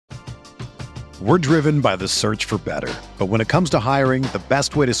We're driven by the search for better. But when it comes to hiring, the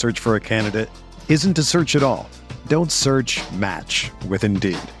best way to search for a candidate isn't to search at all. Don't search, match with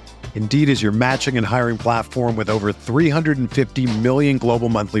Indeed. Indeed is your matching and hiring platform with over 350 million global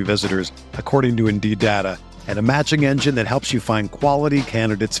monthly visitors, according to Indeed data, and a matching engine that helps you find quality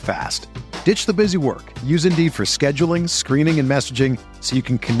candidates fast. Ditch the busy work. Use Indeed for scheduling, screening, and messaging so you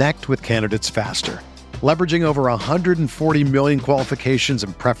can connect with candidates faster. Leveraging over 140 million qualifications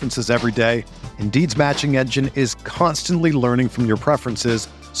and preferences every day, Indeed's matching engine is constantly learning from your preferences,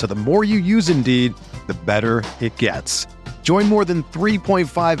 so the more you use Indeed, the better it gets. Join more than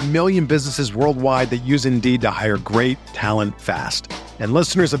 3.5 million businesses worldwide that use Indeed to hire great talent fast. And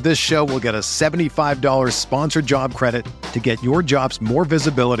listeners of this show will get a $75 sponsored job credit to get your jobs more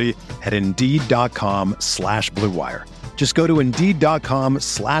visibility at Indeed.com/Blue Wire. Just go to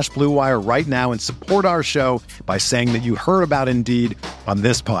Indeed.com/Blue Wire right now and support our show by saying that you heard about Indeed on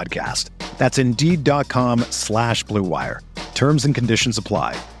this podcast. That's Indeed.com/Blue Wire. Terms and conditions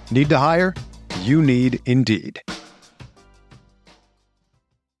apply. Need to hire? You need Indeed.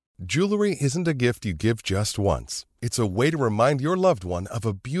 Jewelry isn't a gift you give just once. It's a way to remind your loved one of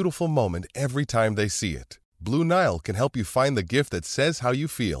a beautiful moment every time they see it. Blue Nile can help you find the gift that says how you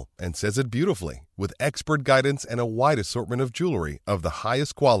feel and says it beautifully, with expert guidance and a wide assortment of jewelry of the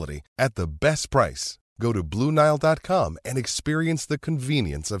highest quality at the best price. Go to BlueNile.com and experience the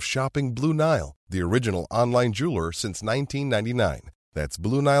convenience of shopping Blue Nile, the original online jeweler since 1999. That's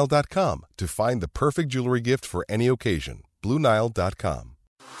BlueNile.com to find the perfect jewelry gift for any occasion. BlueNile.com.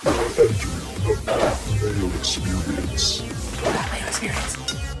 Enter the Pat Mayo Experience. Pat Mayo Experience.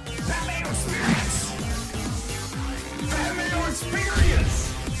 Pat Mayo Experience. Pat Mayo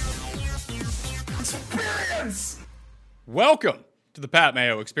Experience. Experience. Welcome to the Pat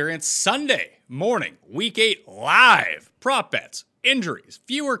Mayo Experience. Sunday morning, Week 8 live. Prop bets, injuries,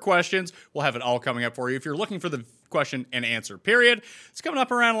 fewer questions. We'll have it all coming up for you. If you're looking for the question and answer period, it's coming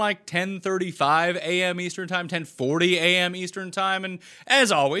up around like 10:35 a.m. Eastern Time, 10:40 a.m. Eastern Time. And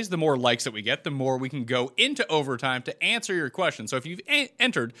as always, the more likes that we get, the more we can go into overtime to answer your questions. So if you've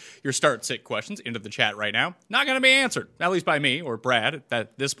entered your start-sit questions into the chat right now, not going to be answered, at least by me or Brad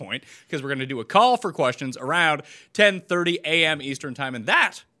at this point, because we're going to do a call for questions around 10:30 a.m. Eastern Time, and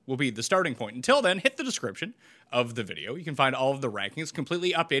that will be the starting point. Until then, hit the description of the video. You can find all of the rankings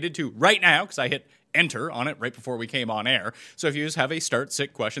completely updated to right now, because I hit enter on it right before we came on air. So if you just have a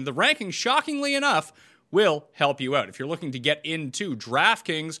start-sit question, the rankings, shockingly enough, will help you out. If you're looking to get into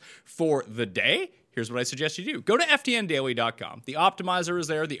DraftKings for the day, here's what I suggest you do. Go to FTNDaily.com. The optimizer is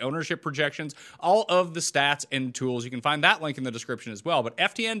there, the ownership projections, all of the stats and tools. You can find that link in the description as well. But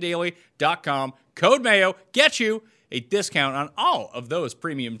FTNDaily.com, code Mayo, get you a discount on all of those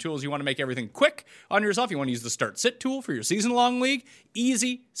premium tools. You want to make everything quick on yourself. You want to use the start-sit tool for your season-long league.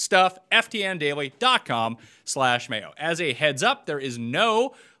 Easy stuff. FTNDaily.com/Mayo. As a heads up, there is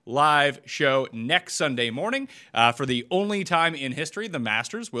no live show next Sunday morning. For the only time in history, the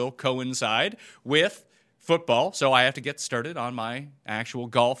Masters will coincide with football, so I have to get started on my actual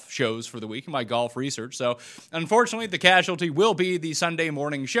golf shows for the week and my golf research. So unfortunately, the casualty will be the Sunday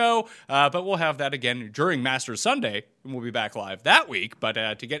morning show, but we'll have that again during Masters Sunday, and we'll be back live that week. But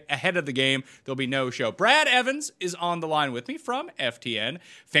to get ahead of the game, there'll be no show. Brad Evans is on the line with me from FTN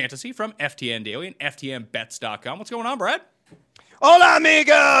Fantasy, from FTN Daily, and FTNBets.com. What's going on, Brad? Hola,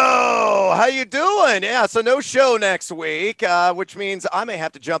 amigo! How you doing? Yeah, so no show next week, which means I may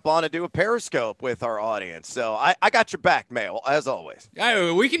have to jump on and do a Periscope with our audience. So I got your back, Mayo, as always.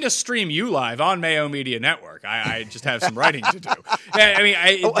 We can just stream you live on Mayo Media Network. I just have some writing to do. I mean,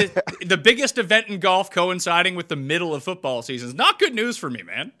 the biggest event in golf coinciding with the middle of football season is not good news for me,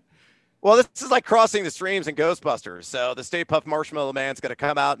 man. Well, this is like crossing the streams in Ghostbusters. So the Stay Puft Marshmallow Man's going to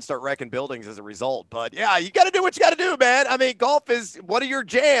come out and start wrecking buildings as a result. But yeah, you got to do what you got to do, man. I mean, golf is one of your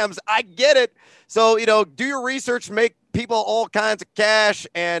jams. I get it. So, do your research, make people all kinds of cash,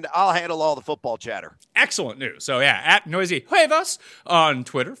 and I'll handle all the football chatter. Excellent news. So yeah, at Noisy Huevos on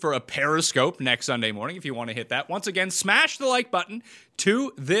Twitter for a Periscope next Sunday morning if you want to hit that. Once again, smash the like button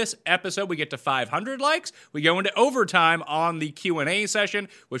to this episode. We get to 500 likes. We go into overtime on the Q&A session,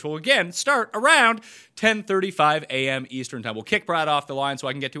 which will again start around 10:35 a.m. Eastern Time. We'll kick Brad off the line so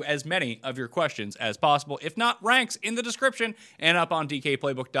I can get to as many of your questions as possible. If not, ranks in the description and up on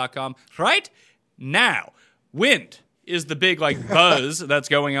DKPlaybook.com right now. Wind is the big buzz that's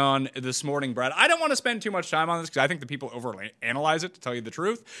going on this morning, Brad. I don't want to spend too much time on this because I think the people overanalyze it, to tell you the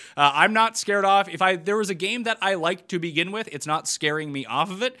truth. I'm not scared off. If there was a game that I like to begin with, it's not scaring me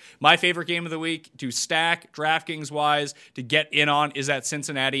off of it. My favorite game of the week to stack DraftKings-wise, to get in on, is that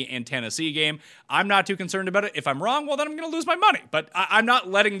Cincinnati and Tennessee game. I'm not too concerned about it. If I'm wrong, well, then I'm going to lose my money. But I'm not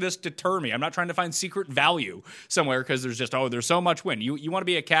letting this deter me. I'm not trying to find secret value somewhere because there's so much win. You want to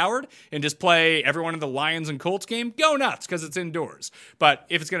be a coward and just play everyone in the Lions and Colts game? Go nuts, because it's indoors. But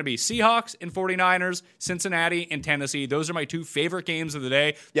if it's going to be Seahawks and 49ers, Cincinnati and Tennessee, those are my two favorite games of the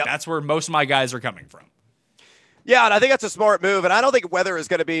day. Yep. That's where most of my guys are coming from. Yeah, and I think that's a smart move. And I don't think weather is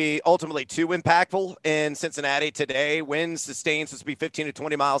going to be ultimately too impactful in Cincinnati today. Winds sustained supposed to be 15 to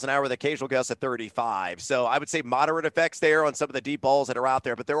 20 miles an hour with occasional gusts at 35. So I would say moderate effects there on some of the deep balls that are out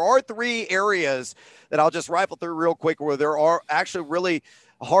there. But there are three areas that I'll just rifle through real quick where there are actually really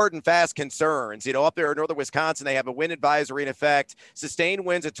hard and fast concerns. Up there in northern Wisconsin, they have a wind advisory in effect. Sustained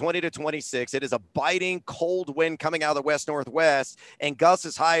winds at 20 to 26. It is a biting cold wind coming out of the west-northwest, and gusts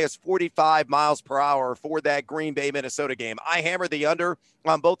as high as 45 miles per hour for that Green Bay, Minnesota game. I hammered the under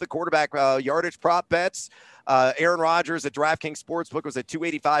on both the quarterback yardage prop bets. Aaron Rodgers at DraftKings Sportsbook was at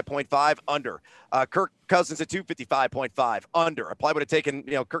 285.5 under. Kirk Cousins at 255.5 under. I probably would have taken,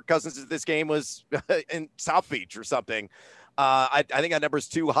 Kirk Cousins if this game was in South Beach or something. I think that number's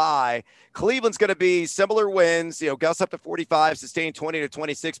too high. Cleveland's going to be similar winds, gusts up to 45, sustained 20 to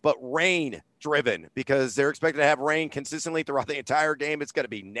 26, but rain driven because they're expected to have rain consistently throughout the entire game. It's going to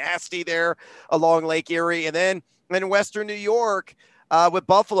be nasty there along Lake Erie. And then in Western New York with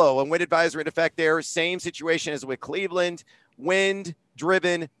Buffalo and wind advisory in effect there, same situation as with Cleveland, wind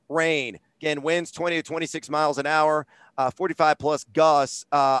driven rain. Again, winds 20 to 26 miles an hour, 45 plus gusts.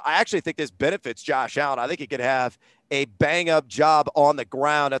 I actually think this benefits Josh Allen. I think he could have a bang-up job on the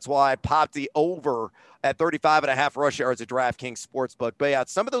ground. That's why I popped the over at 35.5 rush yards at DraftKings Sportsbook. But yeah,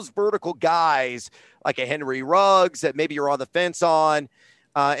 some of those vertical guys like a Henry Ruggs that maybe you're on the fence on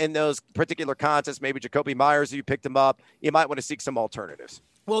in those particular contests, maybe Jacoby Myers, you picked him up, you might want to seek some alternatives.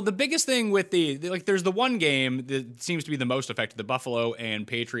 Well, the biggest thing with there's the one game that seems to be the most affected, the Buffalo and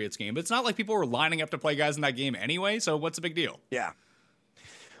Patriots game. But it's not like people were lining up to play guys in that game anyway, so what's the big deal? Yeah.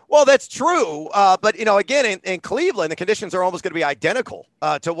 Well, that's true. But, again, in Cleveland, the conditions are almost going to be identical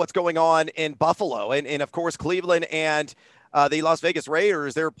to what's going on in Buffalo. And of course, Cleveland and the Las Vegas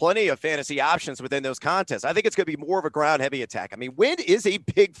Raiders, there are plenty of fantasy options within those contests. I think it's going to be more of a ground-heavy attack. I mean, wind is a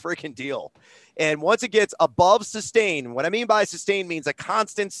big freaking deal. And once it gets above sustained, what I mean by sustained means a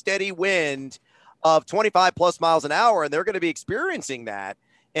constant, steady wind of 25-plus miles an hour, and they're going to be experiencing that.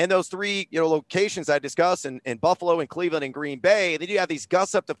 And those three, locations I discussed in Buffalo and Cleveland and Green Bay, then you have these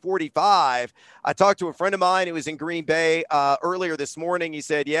gusts up to 45. I talked to a friend of mine who was in Green Bay earlier this morning. He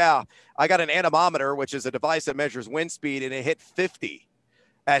said, yeah, I got an anemometer, which is a device that measures wind speed, and it hit 50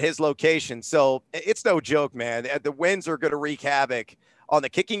 at his location. So it's no joke, man. The winds are going to wreak havoc on the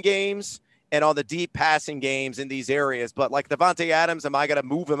kicking games and on the deep passing games in these areas. But like Devontae Adams, am I going to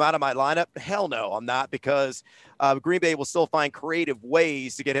move him out of my lineup? Hell no, I'm not, because Green Bay will still find creative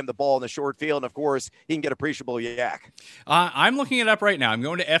ways to get him the ball in the short field. And, of course, he can get appreciable yak. I'm looking it up right now. I'm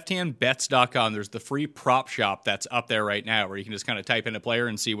going to ftnbets.com. There's the free prop shop that's up there right now where you can just kind of type in a player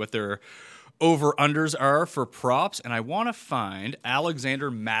and see what their over-unders are for props. And I want to find Alexander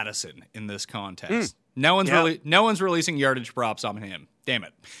Mattison in this contest. No one's releasing yardage props on him. Damn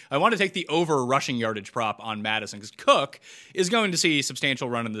it. I want to take the over rushing yardage prop on Madison because Cook is going to see substantial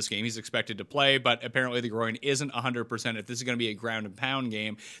run in this game. He's expected to play, but apparently the groin isn't 100%. If this is going to be a ground and pound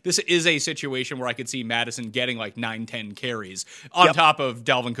game, this is a situation where I could see Madison getting like 9-10 carries on top of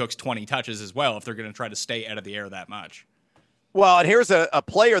Dalvin Cook's 20 touches as well if they're going to try to stay out of the air that much. Well, and here's a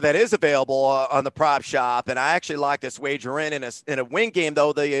player that is available on the prop shop, and I actually like this wager in a win game,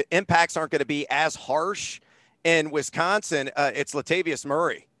 though the impacts aren't going to be as harsh in Wisconsin. It's Latavius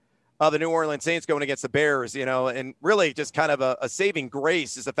Murray of the New Orleans Saints going against the Bears, and really just kind of a saving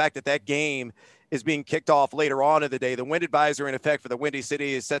grace is the fact that that game is being kicked off later on in the day. The wind advisory in effect for the Windy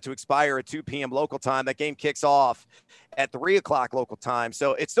City is set to expire at 2 p.m. local time. That game kicks off at 3 o'clock local time.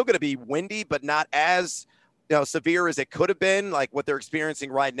 So it's still going to be windy, but not as severe as it could have been, like what they're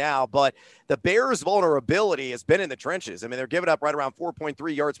experiencing right now. But the Bears' vulnerability has been in the trenches. I mean, they're giving up right around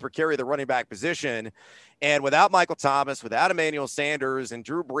 4.3 yards per carry, the running back position. And without Michael Thomas, without Emmanuel Sanders and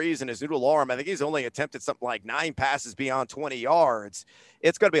Drew Brees and his noodle arm, I think he's only attempted something like 9 passes beyond 20 yards.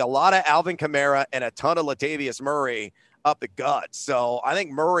 It's going to be a lot of Alvin Kamara and a ton of Latavius Murray up the gut. So I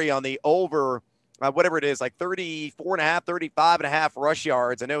think Murray on the over whatever it is, like 34 and a half, 35 and a half rush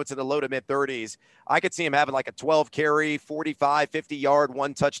yards. I know it's in the low to mid 30s. I could see him having like a 12 carry, 45, 50 yard,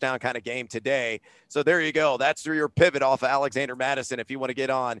 1 touchdown kind of game today. So there you go. That's your pivot off of Alexander Mattison if you want to get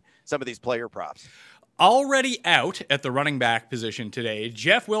on some of these player props. Already out at the running back position today,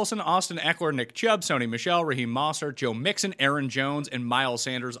 Jeff Wilson, Austin Eckler, Nick Chubb, Sony Michel, Raheem Mostert, Joe Mixon, Aaron Jones, and Miles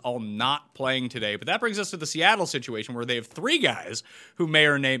Sanders all not playing today. But that brings us to the Seattle situation where they have 3 guys who may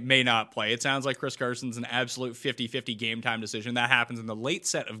or may not play. It sounds like Chris Carson's an absolute 50-50 game time decision. That happens in the late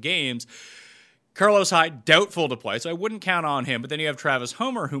set of games. Carlos Hyde, doubtful to play, so I wouldn't count on him. But then you have Travis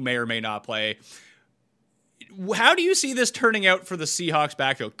Homer, who may or may not play. How do you see this turning out for the Seahawks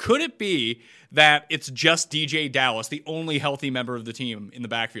backfield? Could it be that it's just DJ Dallas, the only healthy member of the team in the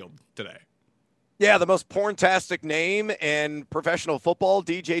backfield today? Yeah, the most porntastic name in professional football,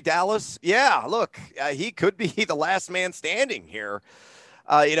 DJ Dallas. Yeah, look, he could be the last man standing here.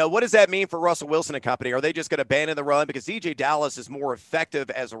 What does that mean for Russell Wilson and company? Are they just going to abandon the run? Because DJ Dallas is more effective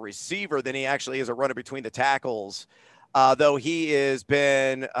as a receiver than he actually is a runner between the tackles. Though he has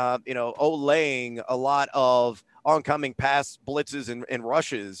been, olaying a lot of oncoming pass blitzes and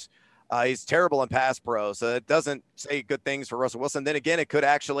rushes. He's terrible in pass pro, so it doesn't say good things for Russell Wilson. Then again, it could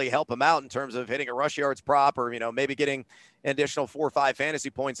actually help him out in terms of hitting a rush yards prop or, maybe getting an additional 4 or 5 fantasy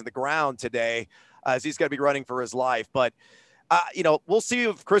points in the ground today as he's going to be running for his life. But, we'll see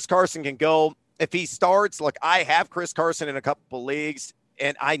if Chris Carson can go. If he starts, look, I have Chris Carson in a couple leagues,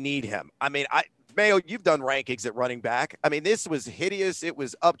 and I need him. I mean, Mayo, you've done rankings at running back. I mean, this was hideous. It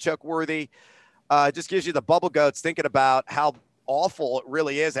was upchuck worthy. It just gives you the bubble guts thinking about how awful it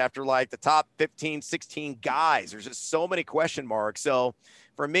really is after like the top 15, 16 guys. There's just so many question marks. So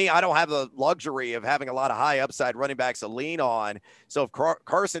for me, I don't have the luxury of having a lot of high upside running backs to lean on. So if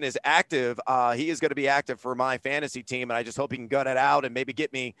Carson is active, he is going to be active for my fantasy team. And I just hope he can gut it out and maybe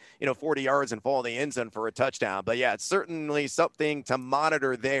get me, 40 yards and fall in the end zone for a touchdown. But yeah, it's certainly something to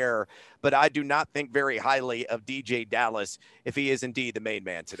monitor there. But I do not think very highly of DJ Dallas if he is indeed the main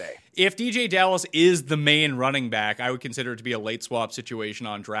man today. If DJ Dallas is the main running back, I would consider it to be a late swap situation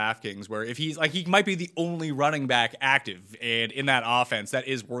on DraftKings where if he's like, he might be the only running back active and in that offense, that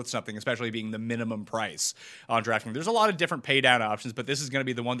is worth something, especially being the minimum price on DraftKings. There's a lot of different pay down options, but this is going to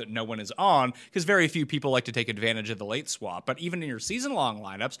be the one that no one is on because very few people like to take advantage of the late swap. But even in your season long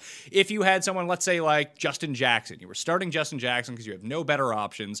lineups, if you had someone, let's say like Justin Jackson, you were starting Justin Jackson because you have no better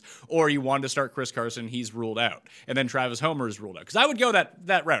options, or you wanted to start Chris Carson, he's ruled out. And then Travis Homer is ruled out. Because I would go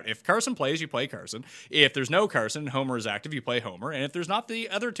that route. If Carson plays, you play Carson. If there's no Carson, Homer is active, you play Homer. And if there's not the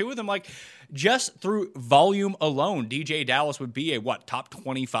other two of them, like just through volume alone, DJ Dallas would be a top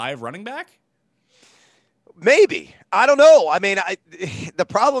 25 running back? Maybe. I don't know. I mean, the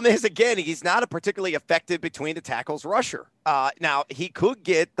problem is, again, he's not a particularly effective between the tackles rusher. Now, he could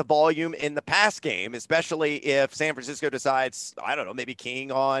get the volume in the pass game, especially if San Francisco decides, I don't know, maybe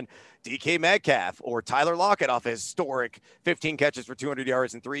keying on DK Metcalf or Tyler Lockett off his historic 15 catches for 200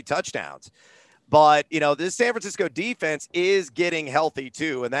 yards and 3 touchdowns. But, this San Francisco defense is getting healthy,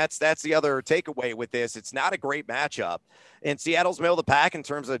 too. And that's the other takeaway with this. It's not a great matchup. And Seattle's middle of the pack in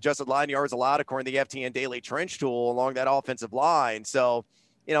terms of adjusted line yards allowed, according to the FTN Daily Trench tool, along that offensive line. So,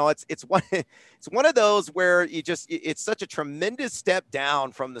 it's one of those where it's such a tremendous step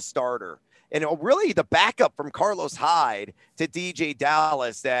down from the starter. And really the backup from Carlos Hyde to DJ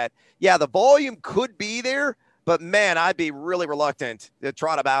Dallas that, yeah, the volume could be there. But, man, I'd be really reluctant to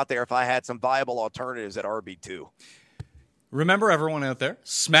trot him out there if I had some viable alternatives at RB2. Remember, everyone out there,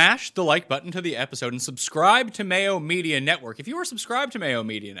 smash the like button to the episode and subscribe to Mayo Media Network. If you are subscribed to Mayo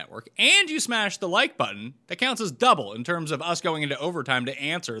Media Network and you smash the like button, that counts as double in terms of us going into overtime to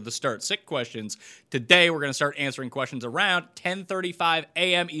answer the start sick questions. Today, we're going to start answering questions around 10:35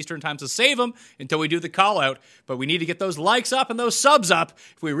 a.m. Eastern time, so save them until we do the call out. But we need to get those likes up and those subs up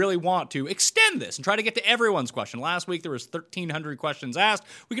if we really want to extend this and try to get to everyone's question. Last week, there was 1,300 questions asked.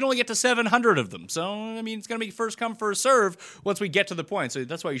 We can only get to 700 of them. So, I mean, it's going to be first come, first serve once we get to the point. So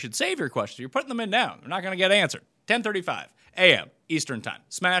that's why you should save your questions. You're putting them in now. They're not going to get answered. 10:35 a.m. Eastern time.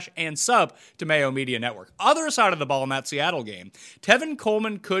 Smash and sub to Mayo Media Network. Other side of the ball in that Seattle game, Tevin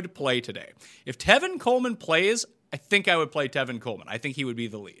Coleman could play today. If Tevin Coleman plays, I think I would play Tevin Coleman. I think he would be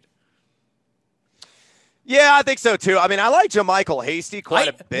the lead. Yeah, I think so, too. I mean, I like JaMycal Hasty quite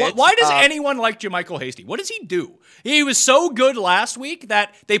a bit. Why does anyone like JaMycal Hasty? What does he do? He was so good last week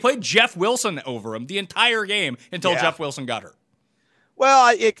that they played Jeff Wilson over him the entire game until Jeff Wilson got hurt.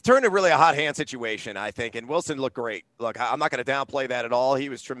 Well, it turned to really a hot hand situation, I think, and Wilson looked great. Look, I'm not going to downplay that at all. He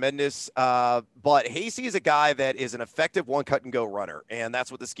was tremendous. But Hasty is a guy that is an effective one-cut-and-go runner, and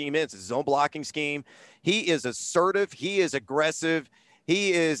that's what the scheme is. It's a zone blocking scheme. He is assertive. He is aggressive.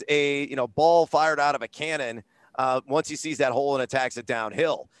 he is a ball fired out of a cannon once he sees that hole and attacks it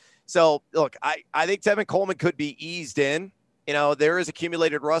downhill. So, look, I think Tevin Coleman could be eased in. There is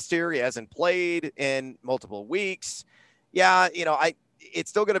accumulated rust here. He hasn't played in multiple weeks. Yeah, it's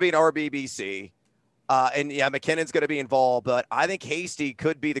still going to be an RBBC. And yeah, McKinnon's going to be involved, but I think Hasty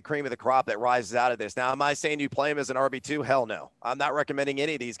could be the cream of the crop that rises out of this. Now, am I saying you play him as an RB2? Hell no. I'm not recommending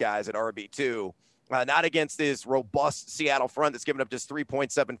any of these guys at RB2. Not against this robust Seattle front that's given up just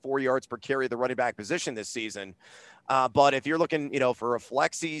 3.74 yards per carry at the running back position this season. But if you're looking, for a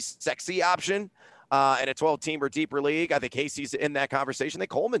flexy, sexy option in a 12-team or deeper league, I think Hasty's in that conversation. I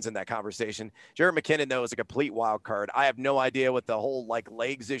think Coleman's in that conversation. Jared McKinnon, though, is a complete wild card. I have no idea what the whole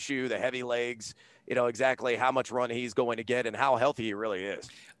legs issue, the heavy legs, exactly how much run he's going to get and how healthy he really is.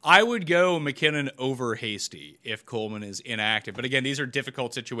 I would go McKinnon over Hasty if Coleman is inactive. But again, these are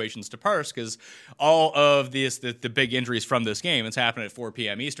difficult situations to parse because all of the big injuries from this game, it's happening at 4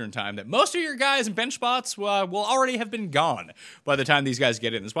 p.m. Eastern time, that most of your guys in bench spots will already have been gone by the time these guys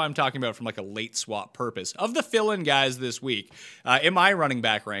get in. That's why I'm talking about from a late swap purpose. Of the fill-in guys this week, in my running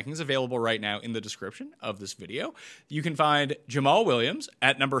back rankings, available right now in the description of this video, you can find Jamal Williams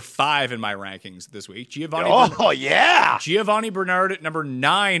at number 5 in my rankings this week. Giovanni Bernard at number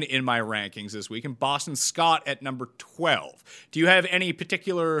 9 in my rankings this week, and Boston Scott at number 12. Do you have any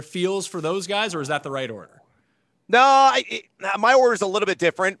particular feels for those guys, or is that the right order? No, my order is a little bit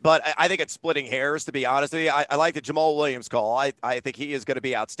different, but I think it's splitting hairs, to be honest with you. I like the Jamal Williams call. I think he is going to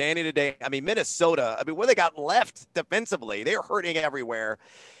be outstanding today. Minnesota, what they got left defensively, they're hurting everywhere.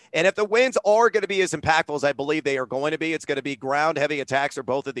 And if the wins are going to be as impactful as I believe they are going to be, it's going to be ground-heavy attacks for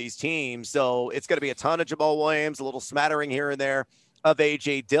both of ththese teams. So it's going to be a ton of Jamal Williams, a little smattering here and there of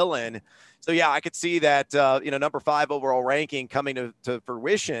A.J. Dillon. So, yeah, I could see that, number 5 overall ranking coming to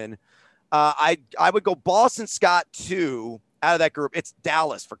fruition. I would go Boston Scott 2 out of that group. It's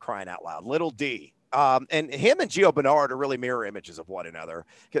Dallas, for crying out loud, little D. And him and Gio Bernard are really mirror images of one another,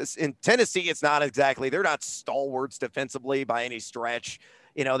 because in Tennessee, they're not stalwarts defensively by any stretch.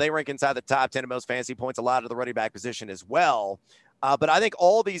 They rank inside the top 10 of most fantasy points allowed to the running back position as well. But I think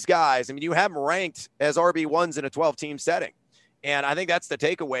all these guys, you have them ranked as RB1s in a 12-team setting. And I think that's the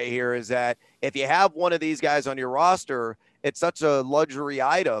takeaway here, is that if you have one of these guys on your roster, it's such a luxury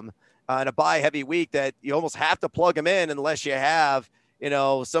item in a buy-heavy week that you almost have to plug them in unless you have,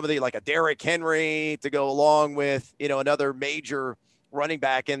 somebody like a Derrick Henry to go along with, another major running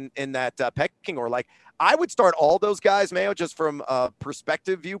back in that pecking order. I would start all those guys, Mayo, just from a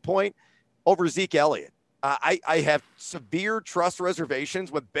perspective viewpoint, over Zeke Elliott. I have severe trust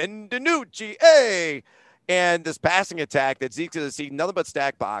reservations with Ben DiNucci, and this passing attack that Zeke's going to see nothing but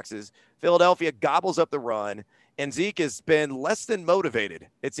stack boxes. Philadelphia gobbles up the run, and Zeke has been less than motivated,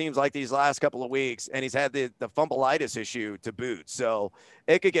 it seems like, these last couple of weeks, and he's had the fumbleitis issue to boot. So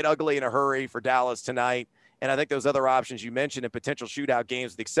it could get ugly in a hurry for Dallas tonight. And I think those other options you mentioned in potential shootout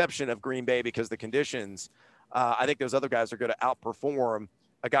games, with the exception of Green Bay because of the conditions, I think those other guys are going to outperform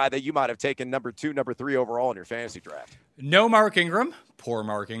a guy that you might have taken number 2, number 3 overall in your fantasy draft. No Mark Ingram. Poor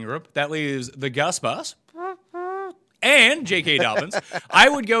Mark Ingram. That leaves the Gus Bus and J.K. Dobbins. I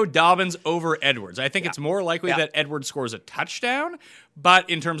would go Dobbins over Edwards. I think it's more likely that Edwards scores a touchdown, but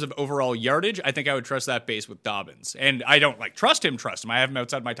in terms of overall yardage, I think I would trust that base with Dobbins. And I don't trust him. I have him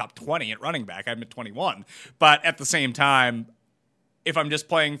outside my top 20 at running back. I have him at 21. But at the same time, if I'm just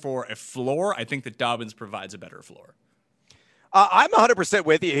playing for a floor, I think that Dobbins provides a better floor. I'm 100%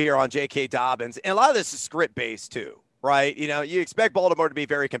 with you here on J.K. Dobbins. And a lot of this is script-based, too, right? You expect Baltimore to be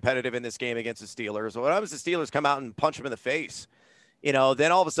very competitive in this game against the Steelers. What happens if the Steelers come out and punch him in the face? Then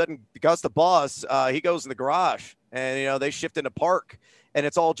all of a sudden, Gus the Boss, he goes in the garage, and, they shift into park, and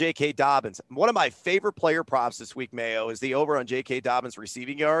it's all J.K. Dobbins. One of my favorite player props this week, Mayo, is the over on J.K. Dobbins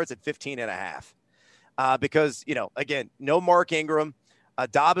receiving yards at 15.5. Because, again, no Mark Ingram.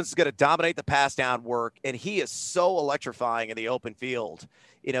 Dobbins is going to dominate the pass down work, and he is so electrifying in the open field.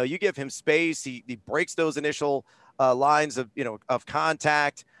 You give him space, he breaks those initial lines of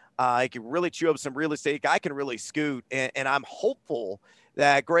contact. He can really chew up some real estate. Guy can really scoot, and I'm hopeful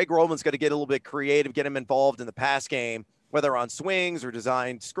that Greg Roman's going to get a little bit creative, get him involved in the pass game, whether on swings or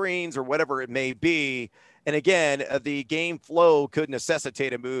designed screens or whatever it may be. And again, the game flow could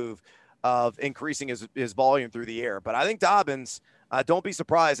necessitate a move of increasing his volume through the air. But I think Dobbins, don't be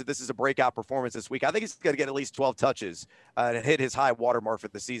surprised if this is a breakout performance this week. I think he's going to get at least 12 touches and hit his high watermark for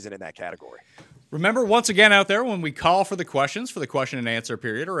the season in that category. Remember, once again, out there, when we call for the questions for the question and answer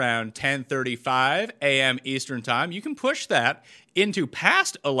period around 10:35 a.m. Eastern time, you can push that into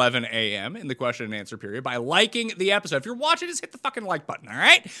past 11 a.m. in the question and answer period by liking the episode. If you're watching, just hit the fucking like button, all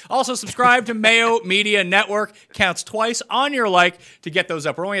right? Also, subscribe to Mayo Media Network. Counts twice on your like to get those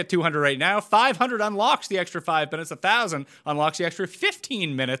up. We're only at 200 right now. 500 unlocks the extra 5 minutes. 1,000 unlocks the extra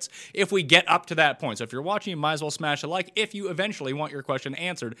 15 minutes if we get up to that point. So if you're watching, you might as well smash a like if you eventually want your question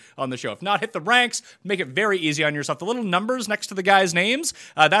answered on the show. If not, hit the ranks. Make it very easy on yourself. The little numbers next to the guys' names,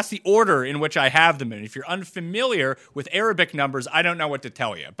 that's the order in which I have them in. If you're unfamiliar with Arabic numbers, I don't know what to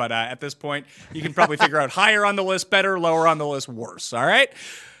tell you. But at this point, you can probably figure out higher on the list, better, lower on the list, worse. All right?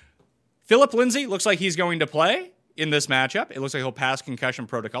 Philip Lindsay looks like he's going to play in this matchup. It looks like he'll pass concussion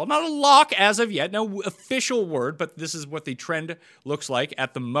protocol. Not a lock as of yet, no official word, but this is what the trend looks like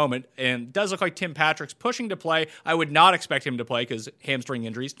at the moment. And it does look like Tim Patrick's pushing to play. I would not expect him to play because hamstring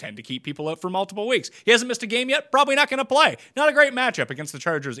injuries tend to keep people out for multiple weeks. He hasn't missed a game yet, probably not going to play. Not a great matchup against the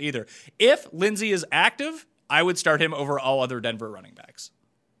Chargers either. If Lindsay is active, I would start him over all other Denver running backs.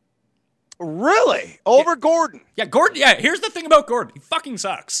 Really? Over Gordon? Yeah, Gordon. Yeah, here's the thing about Gordon. He fucking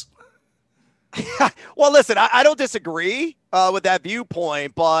sucks. Well, listen, I don't disagree with that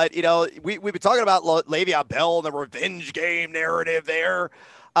viewpoint, but, you know, we've been talking about Le'Veon Bell and the revenge game narrative there.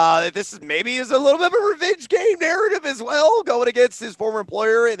 This is maybe a little bit of a revenge game narrative as well, going against his former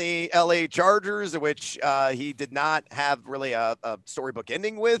employer in the LA Chargers, which he did not have really a storybook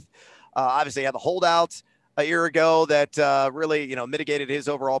ending with. Obviously, he had the holdouts a year ago that really, you know, mitigated his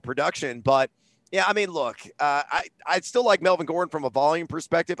overall production, but yeah, I mean, look, I still like Melvin Gordon from a volume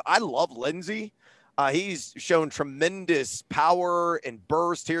perspective. I love Lindsay. He's shown tremendous power and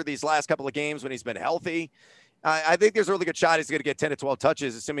burst here these last couple of games when he's been healthy. I think there's a really good shot he's going to get 10 to 12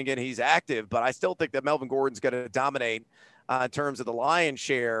 touches, assuming again he's active. But I still think that Melvin Gordon's going to dominate in terms of the lion's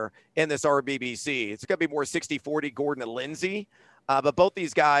share in this RBBC. It's going to be more 60-40 Gordon and Lindsay. But both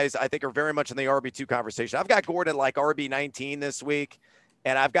these guys, I think, are very much in the RB2 conversation. I've got Gordon like RB19 this week.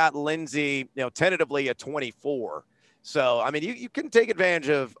 And I've got Lindsay, you know, tentatively at 24. So, I mean, you can take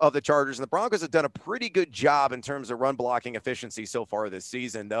advantage of the Chargers. And the Broncos have done a pretty good job in terms of run blocking efficiency so far this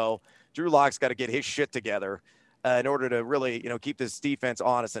season, though. Drew Lock's got to get his shit together in order to really, you know, keep this defense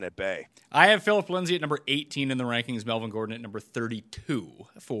honest and at bay. I have Philip Lindsay at number 18 in the rankings, Melvin Gordon at number 32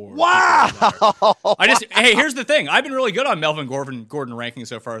 for. Wow! Hey, here's the thing. I've been really good on Melvin Gordon rankings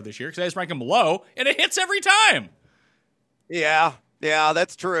so far this year because I just rank him low, and it hits every time. Yeah,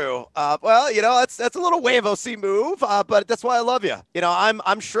 that's true. Well, you know, that's a little Huevos-y move, but that's why I love you. You know,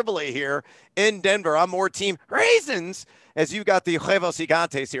 I'm shrivelly here in Denver. I'm more team Raisins as you got the Huevos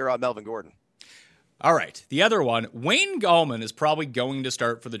Gigantes here on Melvin Gordon. All right, the other one, Wayne Gallman is probably going to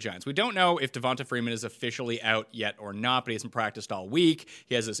start for the Giants. We don't know if Devonta Freeman is officially out yet or not, but he hasn't practiced all week.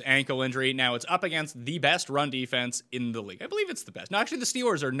 He has this ankle injury. Now, it's up against the best run defense in the league. I believe it's the best. No, actually, the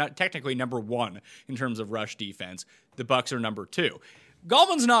Steelers are not technically number one in terms of rush defense. The Bucs are number two.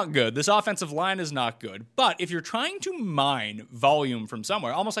 Gallman's not good. This offensive line is not good. But if you're trying to mine volume from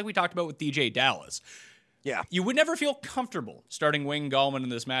somewhere, almost like we talked about with DJ Dallas, yeah, you would never feel comfortable starting Wayne Gallman in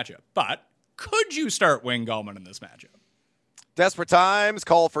this matchup. But could you start Wayne Gallman in this matchup? Desperate times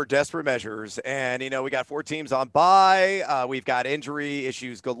call for desperate measures. And, you know, we got 4 teams on bye. We've got injury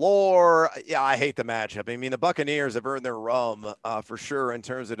issues galore. Yeah, I hate the matchup. I mean, the Buccaneers have earned their rum for sure in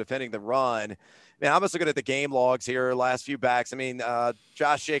terms of defending the run. Man, I'm just looking at the game logs here, last few backs. I mean,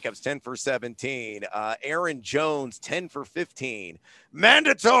 Josh Jacobs, 10 for 17. Aaron Jones, 10 for 15.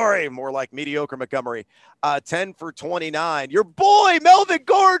 Mandatory, more like mediocre Montgomery, 10 for 29. Your boy, Melvin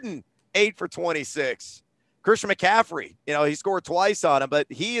Gordon, 8 for 26. Christian McCaffrey, you know, he scored twice on him, but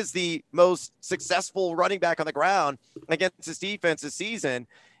he is the most successful running back on the ground against his defense this season.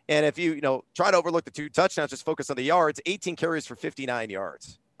 And if you try to overlook the 2 touchdowns, just focus on the yards, 18 carries for 59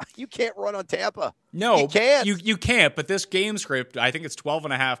 yards. You can't run on Tampa. No, you can't. You can't, but this game script, I think it's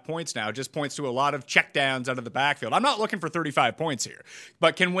 12.5 points now, just points to a lot of checkdowns out of the backfield. I'm not looking for 35 points here,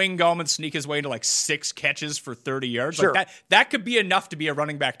 but can Wayne Gallman sneak his way into like 6 catches for 30 yards? Sure. Like that could be enough to be a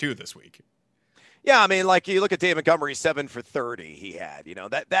running back too this week. Yeah, I mean, like you look at David Montgomery, 7 for 30 he had. You know,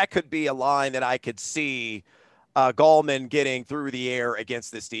 that could be a line that I could see Gallman getting through the air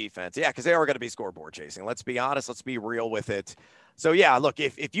against this defense. Yeah, because they are going to be scoreboard chasing. Let's be honest. Let's be real with it. So, yeah, look,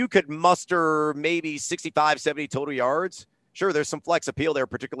 if you could muster maybe 65, 70 total yards, sure, there's some flex appeal there,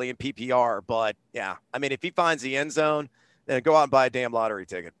 particularly in PPR. But, yeah, I mean, if he finds the end zone, and go out and buy a damn lottery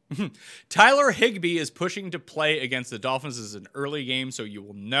ticket. Tyler Higbee is pushing to play against the Dolphins. This is an early game, so you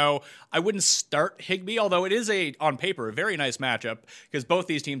will know. I wouldn't start Higbee, although it is on paper, a very nice matchup because both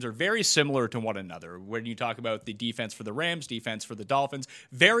these teams are very similar to one another. When you talk about the defense for the Rams, defense for the Dolphins,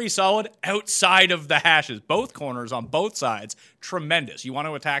 very solid outside of the hashes. Both corners on both sides, tremendous. You want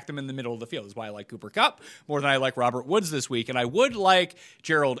to attack them in the middle of the field. That's why I like Cooper Kupp more than I like Robert Woods this week, and I would like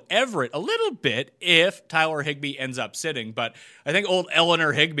Gerald Everett a little bit if Tyler Higbee ends up sitting, but I think old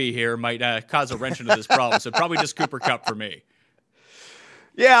Eleanor Higbee here might cause a wrench into this problem. So probably just Cooper Kupp for me.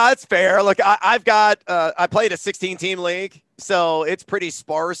 Yeah, that's fair. Look, I've got I played a 16-team league, so it's pretty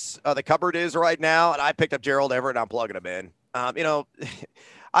sparse. The cupboard is right now, and I picked up Gerald Everett, and I'm plugging him in.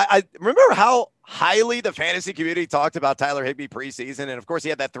 I remember how highly the fantasy community talked about Tyler Higbee preseason, and of course he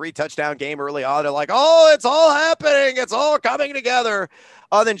had that 3-touchdown game early on. They're like, "Oh, it's all happening. It's all coming together."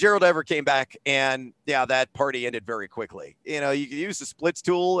 Then Gerald Everett came back, and yeah, that party ended very quickly. You can use the splits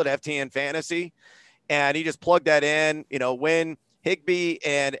tool at FTN Fantasy, and he just plugged that in. When Higbee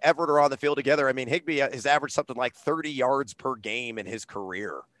and Everett are on the field together, I mean, Higbee has averaged something like 30 yards per game in his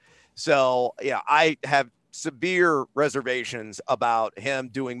career. So yeah, I have severe reservations about him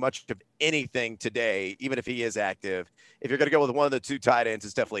doing much of anything today, even if he is active. If you're going to go with one of the two tight ends,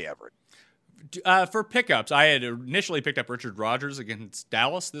 it's definitely Everett. For pickups, I had initially picked up Richard Rodgers against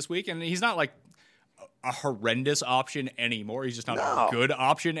Dallas this week, and he's not like a horrendous option anymore. He's just not a good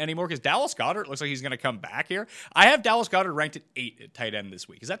option anymore because Dallas Goedert looks like he's going to come back here. I have Dallas Goedert ranked at 8 at tight end this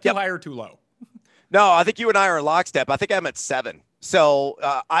week. Is that too high or too low? No, I think you and I are in lockstep. I think I'm at 7. So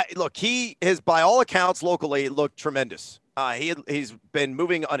he has, by all accounts locally, looked tremendous. He's been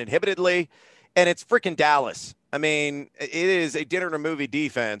moving uninhibitedly, and it's freaking Dallas. I mean, it is a dinner and a movie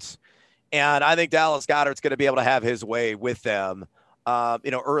defense, and I think Dallas Goedert's going to be able to have his way with them,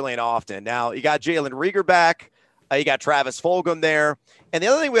 early and often. Now, you got Jalen Reagor back. You got Travis Fulgham there. And the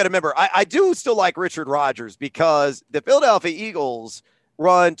other thing we got to remember, I do still like Richard Rodgers because the Philadelphia Eagles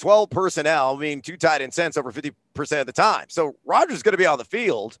run 12 personnel, meaning 2 tight end sets over 50% of the time. So Rodgers is going to be on the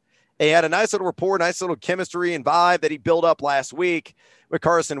field. He had a nice little rapport, nice little chemistry and vibe that he built up last week with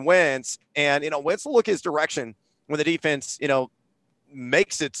Carson Wentz. And, Wentz will look his direction when the defense,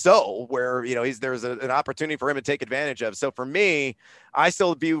 makes it so where, there's an opportunity for him to take advantage of. So for me, I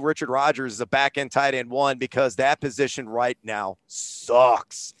still view Richard Rodgers as a back end tight end 1 because that position right now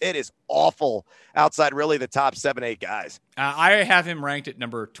sucks. It is awful outside really the top 7-8 guys. I have him ranked at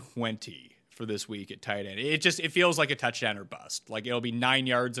number 20 for this week at tight end. It feels like a touchdown or bust. Like it'll be 9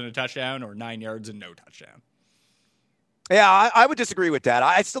 yards and a touchdown or 9 yards and no touchdown. Yeah, I would disagree with that.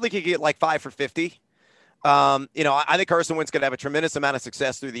 I still think he could get like 5 for 50. I think Carson Wentz going to have a tremendous amount of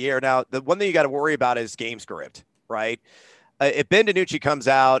success through the air. Now, the one thing you got to worry about is game script, right? If Ben DiNucci comes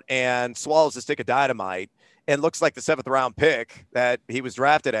out and swallows a stick of dynamite and looks like the 7th round pick that he was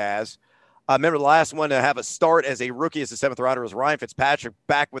drafted as, remember the last one to have a start as a rookie as a 7th rounder was Ryan Fitzpatrick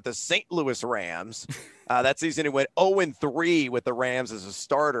back with the St. Louis Rams. That season he went 0-3 with the Rams as a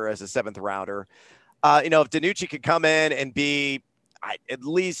starter as a 7th rounder. If DiNucci could come in and be at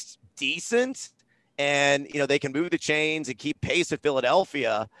least decent, and, they can move the chains and keep pace at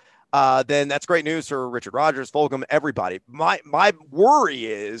Philadelphia, then that's great news for Richard Rodgers, Fulgham, everybody. My worry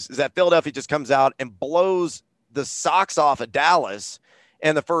is that Philadelphia just comes out and blows the socks off of Dallas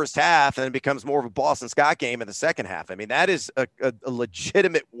in the first half and it becomes more of a Boston Scott game in the second half. I mean, that is a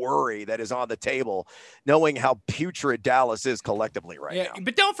legitimate worry that is on the table, knowing how putrid Dallas is collectively right now.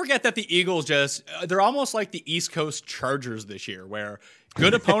 But don't forget that the Eagles they're almost like the East Coast Chargers this year, where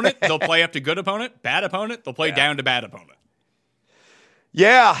good opponent, they'll play up to good opponent, bad opponent, they'll play down to bad opponent.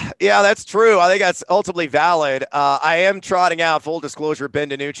 Yeah, that's true. I think that's ultimately valid. I am trotting out, full disclosure,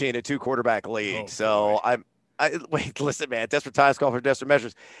 Ben DiNucci in a 2-quarterback league. Wait, listen, man, desperate times call for desperate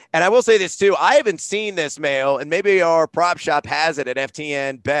measures. And I will say this too. I haven't seen this, Mayo, and maybe our prop shop has it at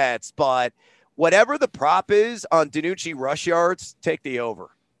FTN Bets, but whatever the prop is on DiNucci rush yards, take the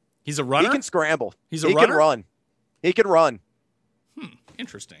over. He's a runner? He can scramble. He can run. He can run.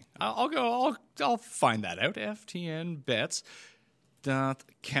 Interesting. I'll find that out. FTN Bets.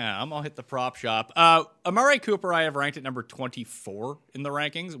 I'll hit the prop shop. Amari Cooper, I have ranked at number 24 in the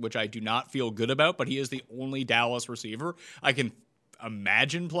rankings, which I do not feel good about, but he is the only Dallas receiver I can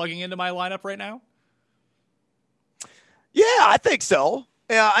imagine plugging into my lineup right now. Yeah, I think so.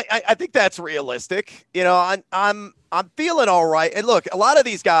 Yeah, I think that's realistic. I'm feeling all right. And look, a lot of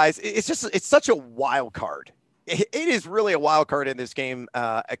these guys, it's such a wild card. It is really a wild card in this game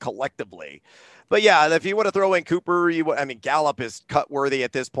collectively. But yeah, if you want to throw in Cooper, Gallup is cut worthy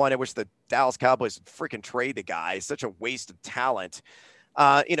at this point. I wish the Dallas Cowboys would freaking trade the guy. It's such a waste of talent.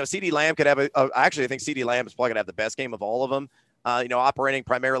 CeeDee Lamb could have actually, I think CeeDee Lamb is probably going to have the best game of all of them. Operating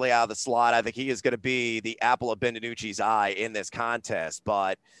primarily out of the slot. I think he is going to be the apple of Ben DiNucci's eye in this contest.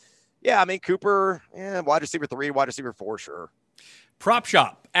 But, yeah, I mean, Cooper, wide receiver 3, wide receiver 4, sure. Prop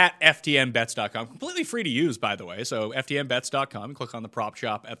Shop at FTNBets.com. Completely free to use, by the way. So FTNBets.com, click on the Prop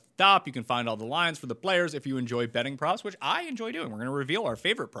Shop at the top. You can find all the lines for the players if you enjoy betting props, which I enjoy doing. We're going to reveal our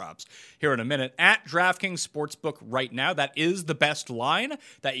favorite props here in a minute at DraftKings Sportsbook right now. That is the best line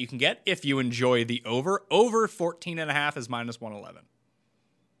that you can get if you enjoy the over. Over 14.5 is minus 111.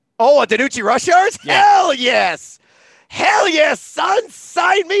 Oh, a DiNucci rush yards? Yeah. Hell yes. Hell yes, son.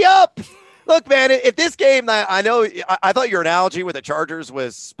 Sign me up. Look, man, if this game, I know I thought your analogy with the Chargers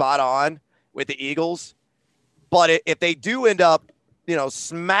was spot on with the Eagles, but if they do end up,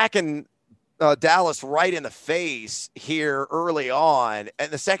 smacking Dallas right in the face here early on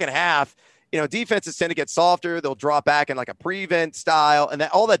in the second half, defenses tend to get softer. They'll drop back in like a prevent style, and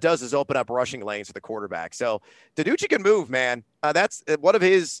all that does is open up rushing lanes for the quarterback. So DiNucci can move, man. That's one of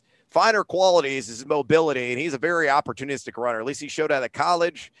his finer qualities is his mobility, and he's a very opportunistic runner. At least he showed out of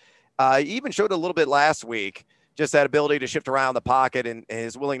college. He even showed a little bit last week, just that ability to shift around the pocket and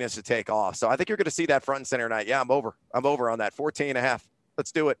his willingness to take off. So I think you're going to see that front and center tonight. Yeah, I'm over on that 14.5.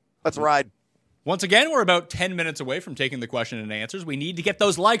 Let's do it. Let's ride. Once again, we're about 10 minutes away from taking the question and answers. We need to get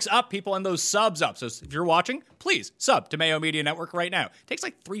those likes up, people, and those subs up. So if you're watching, please sub to Mayo Media Network right now. It takes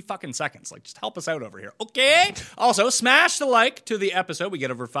like 3 fucking seconds. Just help us out over here, okay? Also, smash the like to the episode. We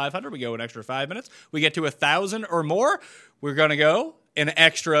get over 500. We go an extra 5 minutes. We get to 1,000 or more. We're going to go an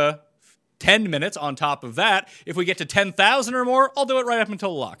extra 10 minutes on top of that. If we get to 10,000 or more, I'll do it right up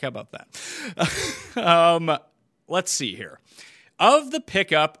until lock. How about that? Let's see here. Of the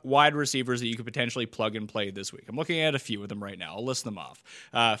pickup wide receivers that you could potentially plug and play this week, I'm looking at a few of them right now. I'll list them off.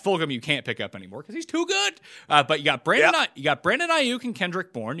 Fulgham, you can't pick up anymore because he's too good. But you got Brandon Ayuk and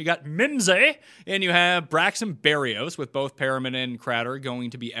Kendrick Bourne. You got Mimsy, and you have Braxton Berrios with both Perriman and Crowder going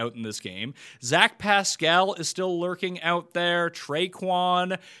to be out in this game. Zach Pascal is still lurking out there.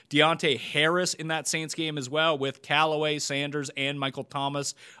 Traquan, Deontay Harris in that Saints game as well, with Callaway, Sanders, and Michael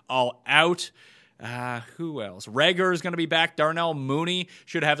Thomas all out. Who else? Reagor is going to be back. Darnell Mooney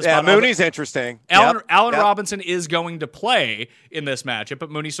should have a spot. Yeah, Mooney's interesting. Allen Robinson is going to play in this matchup,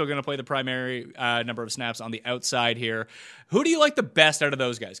 but Mooney's still going to play the primary number of snaps on the outside here. Who do you like the best out of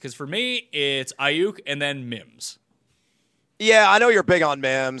those guys? Because for me, it's Ayuk and then Mims. Yeah, I know you're big on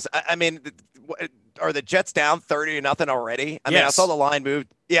Mims. I mean, are the Jets down 30-0 already? I mean, I saw the line move.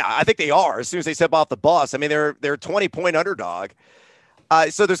 Yeah, I think they are. As soon as they step off the bus, I mean, they're a 20-point underdog.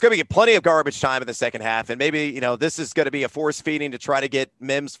 So there's going to be plenty of garbage time in the second half. And maybe, this is going to be a force feeding to try to get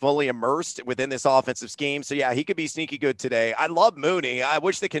Mims fully immersed within this offensive scheme. So, yeah, he could be sneaky good today. I love Mooney. I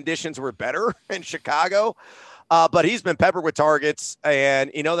wish the conditions were better in Chicago. But he's been peppered with targets.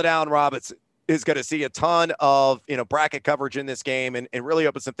 And that Allen Robinson is going to see a ton of, bracket coverage in this game and really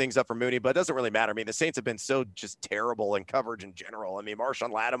open some things up for Mooney, but it doesn't really matter. I mean, the Saints have been so just terrible in coverage in general. I mean,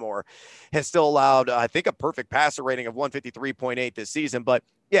 Marshawn Lattimore has still allowed, I think, a perfect passer rating of 153.8 this season. But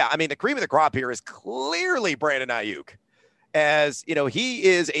yeah, I mean, the cream of the crop here is clearly Brandon Ayuk. As he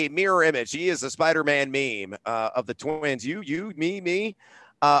is a mirror image. He is a Spider-Man meme of the twins. You, me,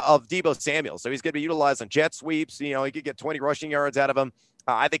 of Deebo Samuel. So he's going to be utilized on jet sweeps. He could get 20 rushing yards out of him.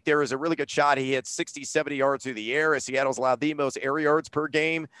 I think there is a really good shot. He hit 60, 70 yards through the air as Seattle's allowed the most air yards per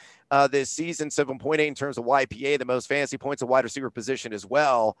game this season, 7.8 in terms of YPA, the most fantasy points of wide receiver position as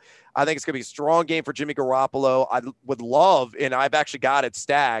well. I think it's going to be a strong game for Jimmy Garoppolo. I would love, and I've actually got it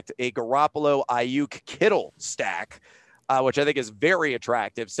stacked, a Garoppolo Ayuk Kittle stack, which I think is very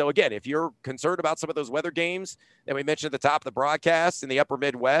attractive. So again, if you're concerned about some of those weather games that we mentioned at the top of the broadcast in the upper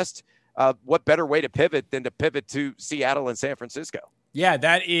Midwest, what better way to pivot than to pivot to Seattle and San Francisco? Yeah,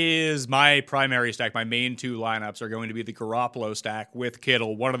 that is my primary stack. My main 2 lineups are going to be the Garoppolo stack with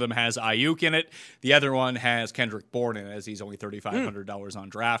Kittle. One of them has Ayuk in it. The other one has Kendrick Bourne in it, as he's only $3,500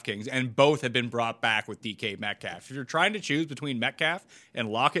 on DraftKings. And both have been brought back with DK Metcalf. If you're trying to choose between Metcalf and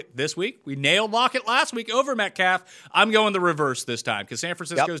Lockett this week, we nailed Lockett last week over Metcalf. I'm going the reverse this time because San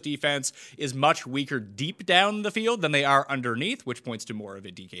Francisco's defense is much weaker deep down the field than they are underneath, which points to more of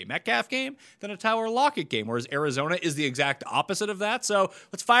a DK Metcalf game than a Tyler Lockett game, whereas Arizona is the exact opposite of that. So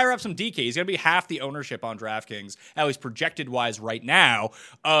let's fire up some DK. He's going to be half the ownership on DraftKings, at least projected-wise right now,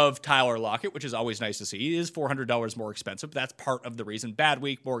 of Tyler Lockett, which is always nice to see. He is $400 more expensive. That's part of the reason. Bad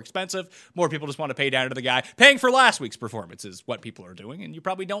week, more expensive. More people just want to pay down to the guy. Paying for last week's performance is what people are doing, and you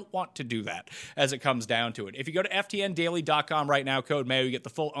probably don't want to do that as it comes down to it. If you go to ftndaily.com right now, code MAYO, you get the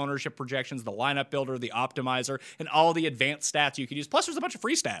full ownership projections, the lineup builder, the optimizer, and all the advanced stats you can use. Plus, there's a bunch of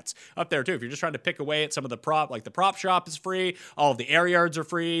free stats up there, too. If you're just trying to pick away at some of the prop, like the prop shop is free, all of the air yards are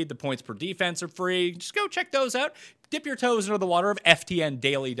free. The points per defense are free. Just go check those out. Dip your toes into the water of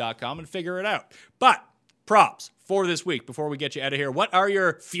ftndaily.com and figure it out. But props for this week, before we get you out of here, what are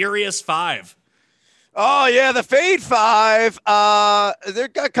your Furious 5? Oh, yeah, the Fade 5.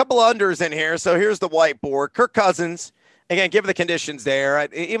 They've got a couple unders in here. So here's the whiteboard. Kirk Cousins, again, given the conditions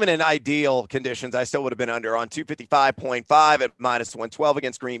there, even in ideal conditions, I still would have been under on 255.5 at minus 112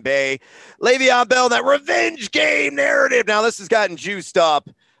 against Green Bay. Le'Veon Bell, that revenge game narrative. Now, this has gotten juiced up.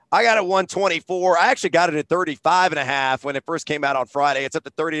 I got it 124. I actually got it at 35.5 when it first came out on Friday. It's up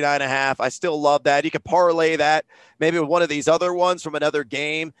to 39.5. I still love that. You can parlay that maybe with one of these other ones from another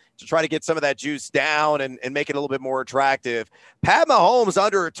game to try to get some of that juice down and make it a little bit more attractive. Pat Mahomes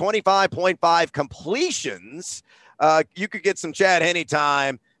under 25.5 completions. You could get some Chad Henne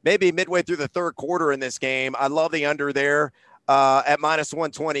time maybe midway through the third quarter in this game. I love the under there. At minus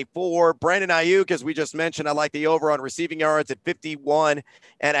 124. Brandon Ayuk, as we just mentioned, I like the over on receiving yards at 51.5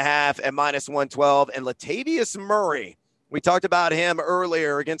 at minus 112. And Latavius Murray, we talked about him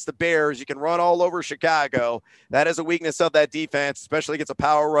earlier against the Bears. You can run all over Chicago. That is a weakness of that defense, especially against a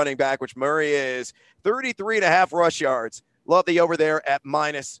power running back, which Murray is. 33.5 rush yards. Love the over there at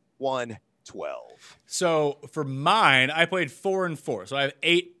minus 112. So for mine, I played 4 and 4. So I have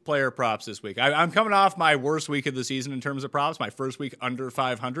 8 player props this week. I'm coming off my worst week of the season in terms of props. My first week under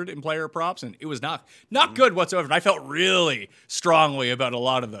 500 in player props, and it was not good whatsoever. And I felt really strongly about a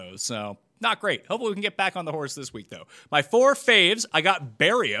lot of those. So not great. Hopefully we can get back on the horse this week, though. My 4 faves, I got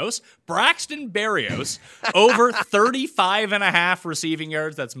Braxton Berrios, over 35.5 receiving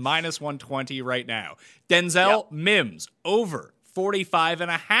yards. That's minus 120 right now. Denzel Mims, over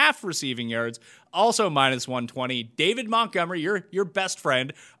 45.5 receiving yards, also minus 120. David Montgomery, your best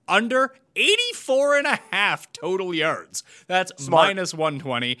friend, under 84.5 total yards. That's smart. Minus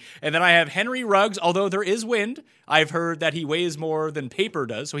 120. And then I have Henry Ruggs, although there is wind. I've heard that he weighs more than paper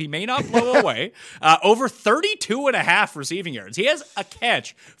does, so he may not blow away. Over 32.5 receiving yards. He has a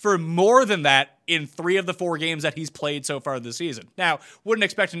catch for more than that in 3 of the 4 games that he's played so far this season. Now, wouldn't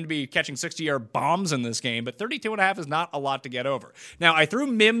expect him to be catching 60-yard bombs in this game, but 32.5 is not a lot to get over. Now, I threw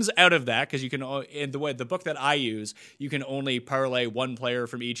Mims out of that because you can, in the book that I use, you can only parlay one player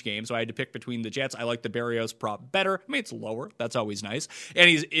from each game, so I had to pick between the Jets. I like the Berrios prop better. I mean, it's lower. That's always nice. And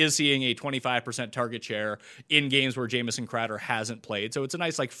he is seeing a 25% target share in games where Jamison Crowder hasn't played, so it's a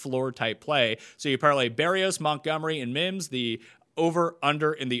nice like floor-type play. So you parlay Berrios, Montgomery, and Mims, the over,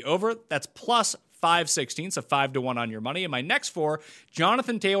 under, and the over. That's plus 516, so 5-1 on your money. And my next 4,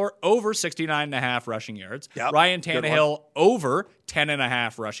 Jonathan Taylor, over 69.5 rushing yards. Yep, Ryan Tannehill, over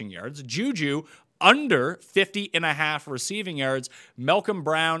 10.5 rushing yards. Juju, under 50.5 receiving yards. Malcolm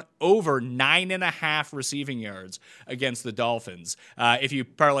Brown, over 9.5 receiving yards against the Dolphins. If you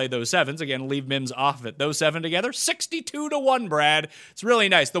parlay those 7s, again, leave Mims off of it. Those 7 together, 62-1, Brad. It's really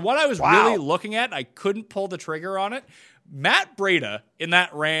nice. The one I was really looking at, I couldn't pull the trigger on it. Matt Breida in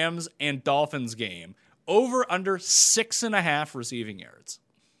that Rams and Dolphins game, over under 6.5 receiving yards.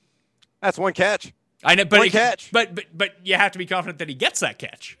 That's one catch. I know, but but you have to be confident that he gets that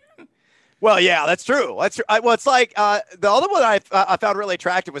catch. Well, yeah, that's true. That's true. Well, it's like the other one I found really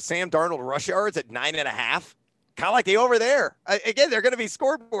attractive was Sam Darnold rush yards at 9.5. Kind of like the over there. Again, they're going to be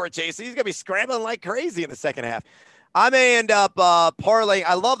scoreboard chasing. He's going to be scrambling like crazy in the second half. I may end up parlaying.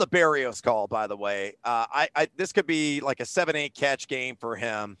 I love the Berrios call, by the way. This could be like a 7-8 catch game for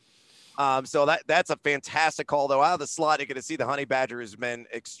him. So that's a fantastic call, though. Out of the slot, you're going to see the Honey Badger has been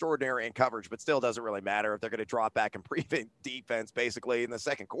extraordinary in coverage, but still doesn't really matter if they're going to drop back and prevent defense basically in the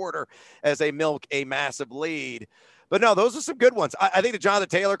second quarter as they milk a massive lead. But no, those are some good ones. I think the Jonathan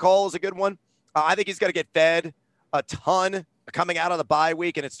Taylor call is a good one. I think he's got to get fed a ton coming out of the bye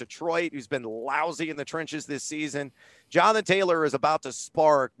week, and it's Detroit, who's been lousy in the trenches this season. Jonathan Taylor is about to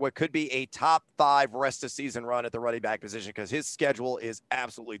spark what could be a top 5 rest of season run at the running back position because his schedule is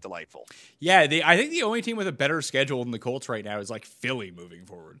absolutely delightful. Yeah, I think the only team with a better schedule than the Colts right now is like Philly moving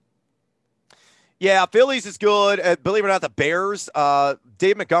forward. Yeah, Phillies is good. Believe it or not, the Bears,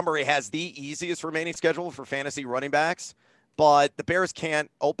 Dave Montgomery has the easiest remaining schedule for fantasy running backs. But the Bears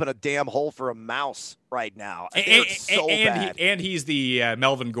can't open a damn hole for a mouse right now. They're so bad. And he's the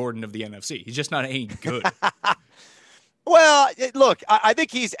Melvin Gordon of the NFC. He's just not any good. Well, look, I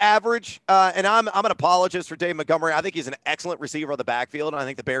think he's average, and I'm an apologist for Dave Montgomery. I think he's an excellent receiver on the backfield, and I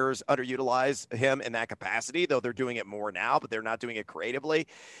think the Bears underutilize him in that capacity, though they're doing it more now, but they're not doing it creatively.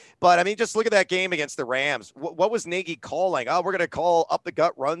 But, I mean, just look at that game against the Rams. What was Nagy calling? Oh, we're going to call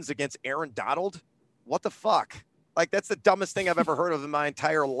up-the-gut runs against Aaron Donald? What the fuck? Like, that's the dumbest thing I've ever heard of in my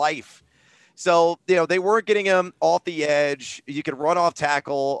entire life. So, they weren't getting him off the edge. You could run off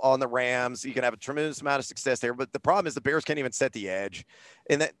tackle on the Rams. You can have a tremendous amount of success there. But the problem is the Bears can't even set the edge.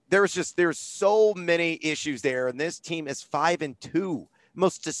 And that there's so many issues there. And this team is 5-2.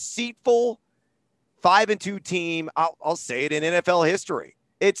 Most deceitful 5-2 team, I'll say it, in NFL history.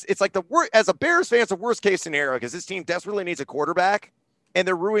 It's like as a Bears fan, it's the worst case scenario because this team desperately needs a quarterback, and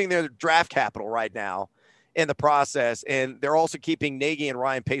they're ruining their draft capital right now in the process. And they're also keeping Nagy and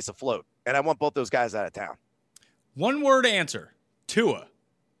Ryan Pace afloat. And I want both those guys out of town. One word answer. Tua.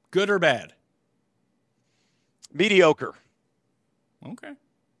 Good or bad? Mediocre. Okay.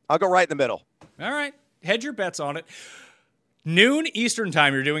 I'll go right in the middle. All right. Hedge your bets on it. Noon Eastern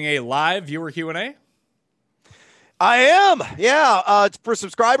time, you're doing a live viewer Q&A? I am. Yeah. It's for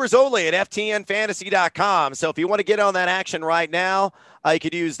subscribers only at ftnfantasy.com. So if you want to get on that action right now, you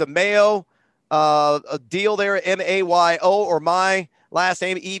could use the Mayo deal there, MAYO, or my last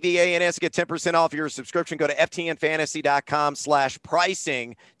name, EVANS, get 10% off your subscription. Go to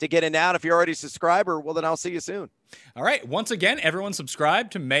ftnfantasy.com/pricing to get in now. And if you're already a subscriber, well, then I'll see you soon. All right. Once again, everyone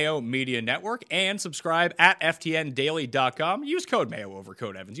subscribe to Mayo Media Network and subscribe at ftndaily.com. Use code Mayo over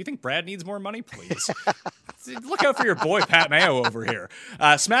code Evans. You think Brad needs more money? Please. Look out for your boy, Pat Mayo, over here.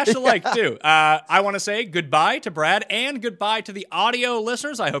 Smash the like, too. I want to say goodbye to Brad and goodbye to the audio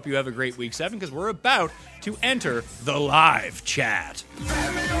listeners. I hope you have a great week 7 because we're about to enter the live chat.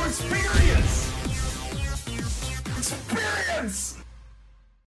 Pat Mayo Experience! Experience!